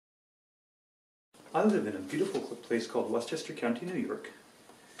I live in a beautiful place called Westchester County, New York,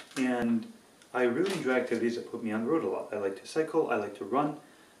 and I really enjoy activities that put me on the road a lot. I like to cycle, I like to run,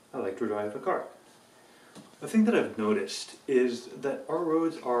 I like to drive a car. The thing that I've noticed is that our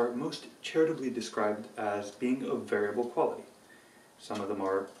roads are most charitably described as being of variable quality. Some of them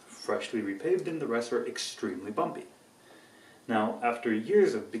are freshly repaved and the rest are extremely bumpy. Now, after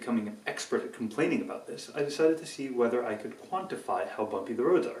years of becoming an expert at complaining about this, I decided to see whether I could quantify how bumpy the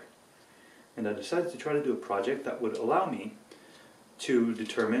roads are. And I decided to try to do a project that would allow me to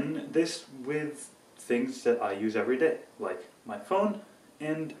determine this with things that I use every day, like my phone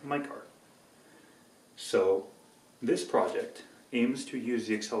and my car. So this project aims to use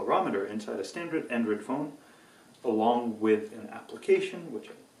the accelerometer inside a standard Android phone along with an application, which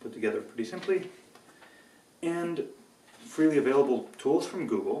I put together pretty simply, and freely available tools from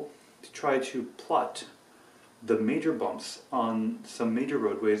Google to try to plot the major bumps on some major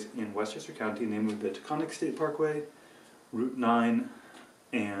roadways in Westchester County, namely the Taconic State Parkway, Route 9,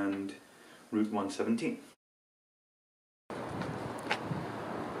 and Route 117.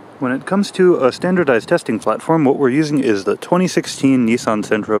 When it comes to a standardized testing platform, what we're using is the 2016 Nissan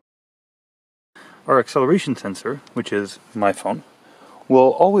Sentra. Our acceleration sensor, which is my phone,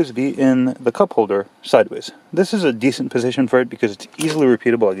 will always be in the cup holder sideways. This is a decent position for it because it's easily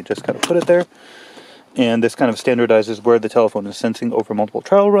repeatable. I can just kind of put it there, and this kind of standardizes where the telephone is sensing over multiple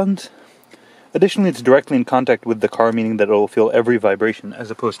trial runs. Additionally, it's directly in contact with the car, meaning that it will feel every vibration,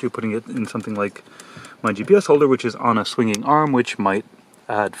 as opposed to putting it in something like my GPS holder, which is on a swinging arm, which might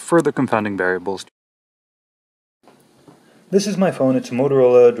add further confounding variables. This is my phone. It's a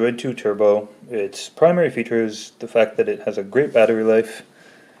Motorola Droid 2 Turbo. Its primary feature is the fact that it has a great battery life.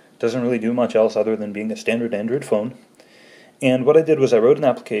 Doesn't really do much else other than being a standard Android phone. And what I did was I wrote an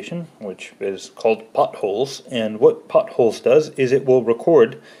application, which is called Potholes, and what Potholes does is it will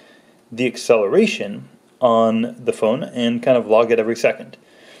record the acceleration on the phone and kind of log it every second.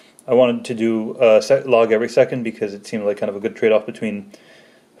 I wanted to do log every second because it seemed like kind of a good trade-off between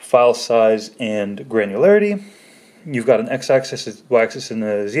file size and granularity. You've got an x-axis, y-axis, and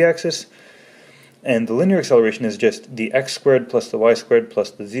a z-axis, and the linear acceleration is just the x squared plus the y squared plus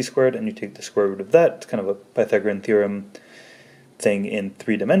the z squared, and you take the square root of that. It's kind of a Pythagorean theorem thing in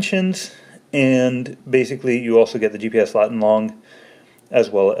 3 dimensions, and basically you also get the GPS Latin long as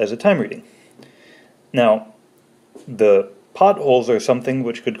well as a time reading. Now, the potholes are something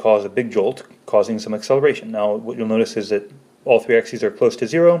which could cause a big jolt, causing some acceleration. Now, what you'll notice is that all 3 axes are close to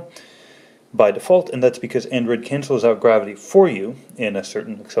 0 by default, and that's because Android cancels out gravity for you in a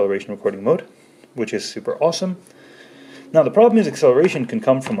certain acceleration recording mode, which is super awesome. Now, the problem is acceleration can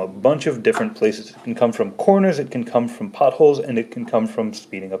come from a bunch of different places. It can come from corners, it can come from potholes, and it can come from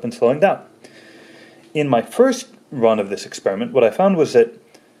speeding up and slowing down. In my first run of this experiment, what I found was that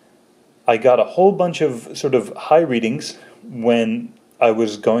I got a whole bunch of sort of high readings when I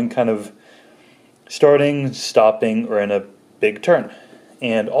was going kind of starting, stopping, or in a big turn.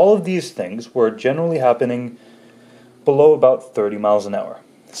 And all of these things were generally happening below about 30 miles an hour.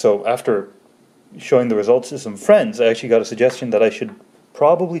 So after showing the results to some friends, I actually got a suggestion that I should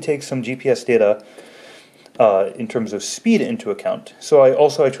probably take some GPS data in terms of speed into account. So I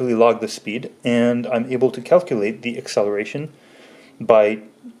also actually logged the speed, and I'm able to calculate the acceleration by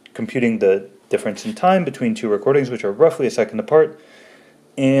computing the difference in time between 2 recordings, which are roughly a second apart,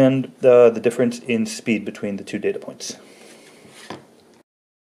 and the difference in speed between the 2 data points.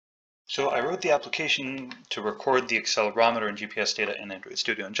 So I wrote the application to record the accelerometer and GPS data in Android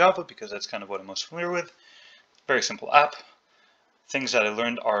Studio and Java because that's kind of what I'm most familiar with. Very simple app. Things that I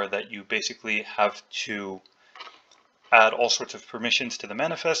learned are that you basically have to add all sorts of permissions to the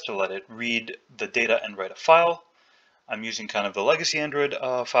manifest to let it read the data and write a file. I'm using kind of the legacy Android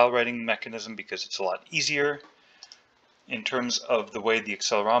file writing mechanism because it's a lot easier. In terms of the way the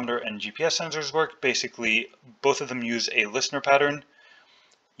accelerometer and GPS sensors work, basically both of them use a listener pattern.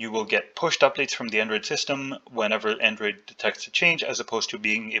 You will get pushed updates from the Android system whenever Android detects a change, as opposed to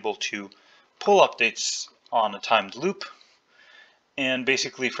being able to pull updates on a timed loop. And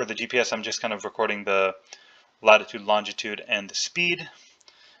basically for the GPS, I'm just kind of recording the latitude, longitude, and the speed.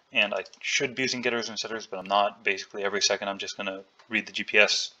 And I should be using getters and setters, but I'm not. Basically every second I'm just going to read the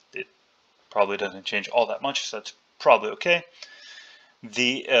GPS. It probably doesn't change all that much, so that's probably okay.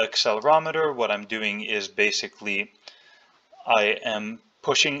 The accelerometer, what I'm doing is basically I am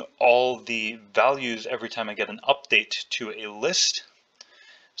pushing all the values every time I get an update to a list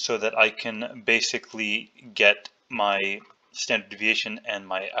so that I can basically get my standard deviation and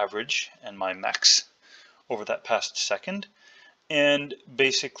my average and my max over that past second. And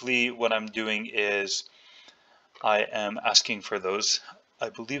basically what I'm doing is I am asking for those I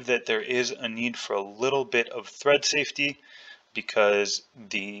believe that there is a need for a little bit of thread safety because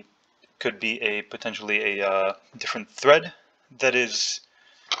could be potentially a different thread that is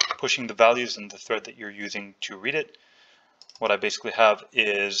pushing the values than the thread that you're using to read it. What I basically have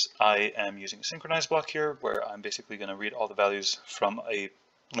is I am using a synchronize block here where I'm basically going to read all the values from a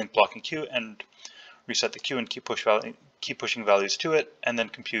link blocking queue and reset the queue and keep pushing values to it, and then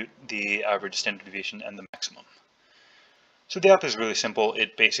compute the average, standard deviation, and the maximum. So the app is really simple.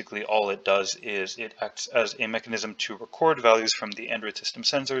 It basically, all it does is it acts as a mechanism to record values from the Android system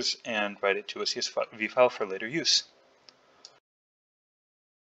sensors and write it to a CSV file for later use.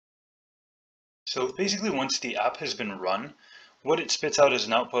 So basically, once the app has been run, what it spits out is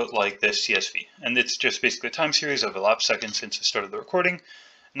an output like this CSV. And it's just basically a time series of elapsed seconds since the start of the recording,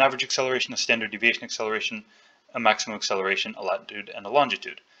 an average acceleration, a standard deviation acceleration, a maximum acceleration, a latitude, and a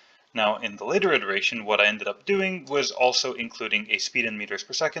longitude. Now, in the later iteration, what I ended up doing was also including a speed in meters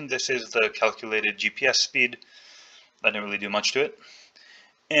per second. This is the calculated GPS speed. I didn't really do much to it.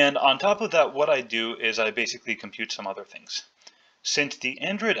 And on top of that, what I do is I basically compute some other things. Since the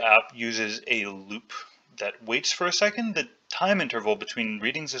Android app uses a loop that waits for a second, the time interval between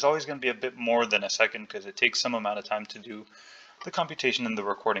readings is always going to be a bit more than a second because it takes some amount of time to do the computation and the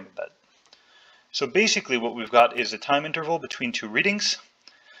recording of that. So basically what we've got is a time interval between two readings.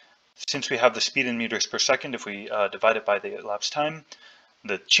 Since we have the speed in meters per second, if we divide it by the elapsed time,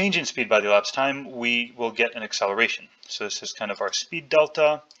 the change in speed by the elapsed time, we will get an acceleration. So this is kind of our speed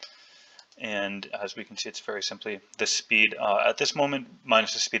delta. And as we can see, it's very simply the speed at this moment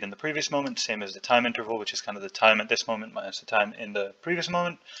minus the speed in the previous moment, same as the time interval, which is kind of the time at this moment minus the time in the previous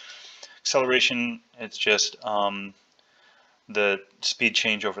moment. Acceleration, it's just the speed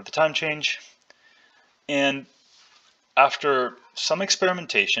change over the time change. And after some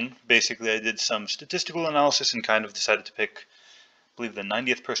experimentation, basically I did some statistical analysis and kind of decided to pick, I believe, the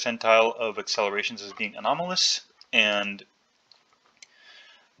 90th percentile of accelerations as being anomalous, and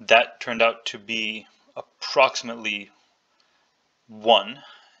that turned out to be approximately 1,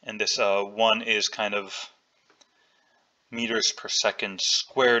 and this 1 is kind of meters per second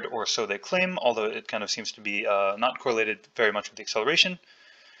squared, or so they claim, although it kind of seems to be not correlated very much with the acceleration.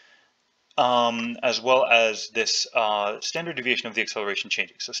 As well as this standard deviation of the acceleration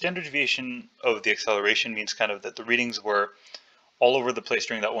changing. So standard deviation of the acceleration means kind of that the readings were all over the place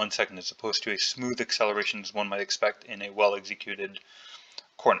during that 1 second, as opposed to a smooth acceleration as one might expect in a well-executed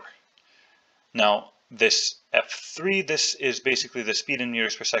corner. Now, this F3, this is basically the speed in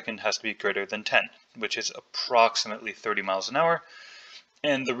meters per second has to be greater than 10, which is approximately 30 miles an hour.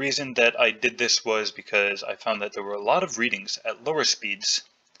 And the reason that I did this was because I found that there were a lot of readings at lower speeds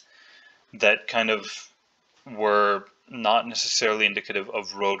that kind of were not necessarily indicative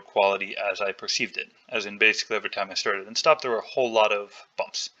of road quality as I perceived it. As in, basically every time I started and stopped, there were a whole lot of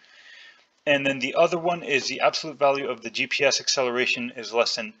bumps. And then the other one is the absolute value of the GPS acceleration is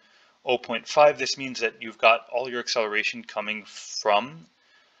less than 0.5. This means that you've got all your acceleration coming from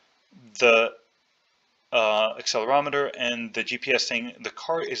the accelerometer, and the GPS saying the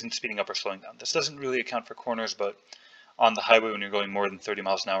car isn't speeding up or slowing down. This doesn't really account for corners, but on the highway when you're going more than 30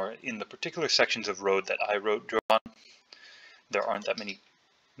 miles an hour, in the particular sections of road that I drove on, there aren't that many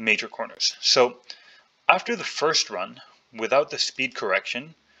major corners. So after the first run, without the speed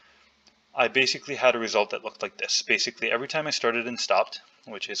correction, I basically had a result that looked like this. Basically, every time I started and stopped,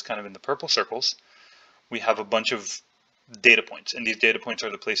 which is kind of in the purple circles, we have a bunch of data points. And these data points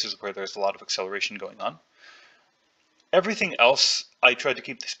are the places where there's a lot of acceleration going on. Everything else, I tried to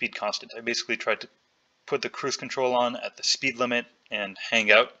keep the speed constant. I basically tried to put the cruise control on at the speed limit and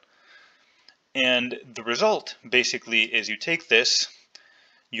hang out. And the result basically is you take this,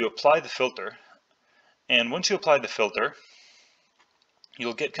 you apply the filter, and once you apply the filter,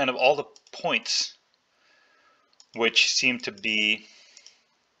 you'll get kind of all the points which seem to be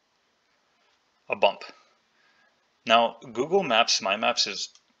a bump. Now, Google Maps, My Maps is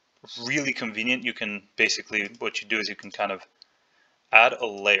really convenient. You can basically, what you do is you can kind of add a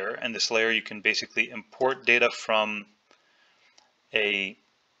layer, and this layer you can basically import data from a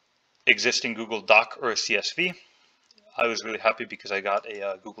existing Google Doc or a CSV. I was really happy because I got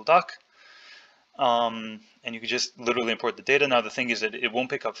a Google Doc. And you can just literally import the data. Now the thing is that it won't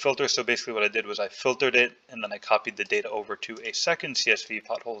pick up filters, so basically what I did was I filtered it, and then I copied the data over to a second CSV,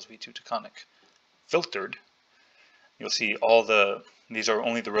 Potholes V2 Taconic, filtered. You'll see these are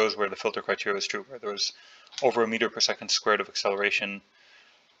only the rows where the filter criteria is true, where there was over a meter per second squared of acceleration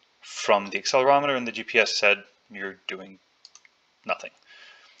from the accelerometer, and the GPS said you're doing nothing.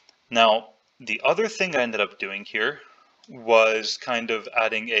 Now, the other thing I ended up doing here was kind of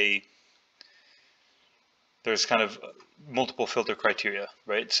adding there's kind of multiple filter criteria,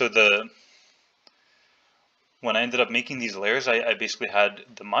 right? So when I ended up making these layers, I basically had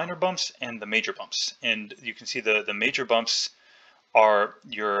the minor bumps and the major bumps. And you can see the major bumps are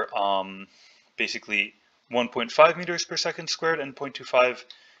your basically 1.5 meters per second squared and 0.25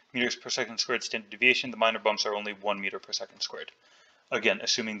 meters per second squared standard deviation. The minor bumps are only 1 meter per second squared. Again,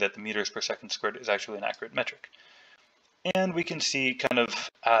 assuming that the meters per second squared is actually an accurate metric. And we can see kind of,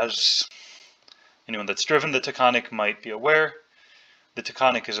 as anyone that's driven the Taconic might be aware, the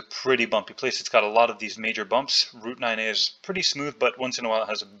Taconic is a pretty bumpy place. It's got a lot of these major bumps. Route 9A is pretty smooth, but once in a while it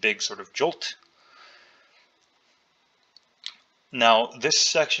has a big sort of jolt. Now, this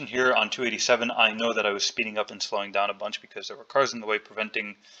section here on 287, I know that I was speeding up and slowing down a bunch because there were cars in the way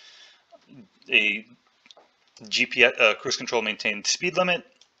preventing a GPS, cruise control maintained speed limit.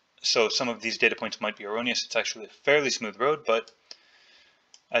 So some of these data points might be erroneous. It's actually a fairly smooth road, but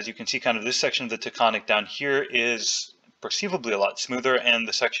as you can see, kind of this section of the Taconic down here is perceivably a lot smoother, and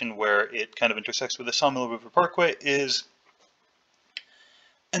the section where it kind of intersects with the Sawmill River Parkway is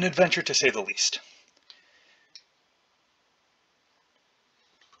an adventure to say the least.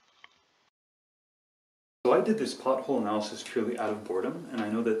 So I did this pothole analysis purely out of boredom, and I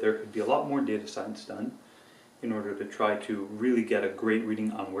know that there could be a lot more data science done in order to try to really get a great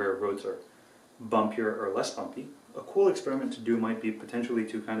reading on where roads are bumpier or less bumpy. A cool experiment to do might be potentially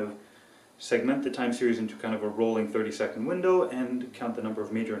to kind of segment the time series into kind of a rolling 30-second window and count the number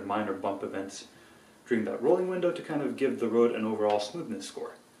of major and minor bump events during that rolling window to kind of give the road an overall smoothness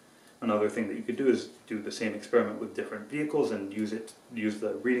score. Another thing that you could do is do the same experiment with different vehicles and use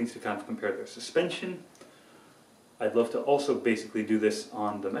the readings to kind of compare their suspension. I'd love to also basically do this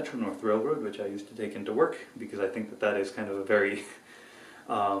on the Metro North Railroad, which I used to take into work, because I think that that is kind of a very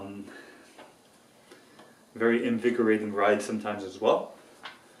very invigorating ride sometimes as well.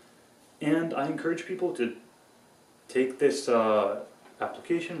 And I encourage people to take this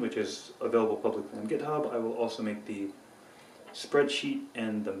application, which is available publicly on GitHub. I will also make the spreadsheet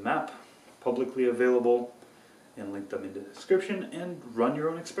and the map publicly available and link them in the description, and run your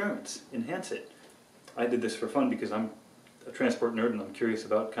own experiments. Enhance it. I did this for fun because I'm a transport nerd and I'm curious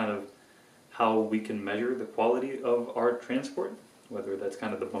about kind of how we can measure the quality of our transport, whether that's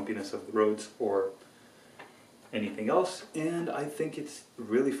kind of the bumpiness of the roads or anything else. And I think it's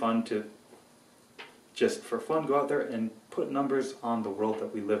really fun to just for fun go out there and put numbers on the world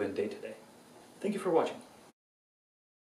that we live in day to day. Thank you for watching.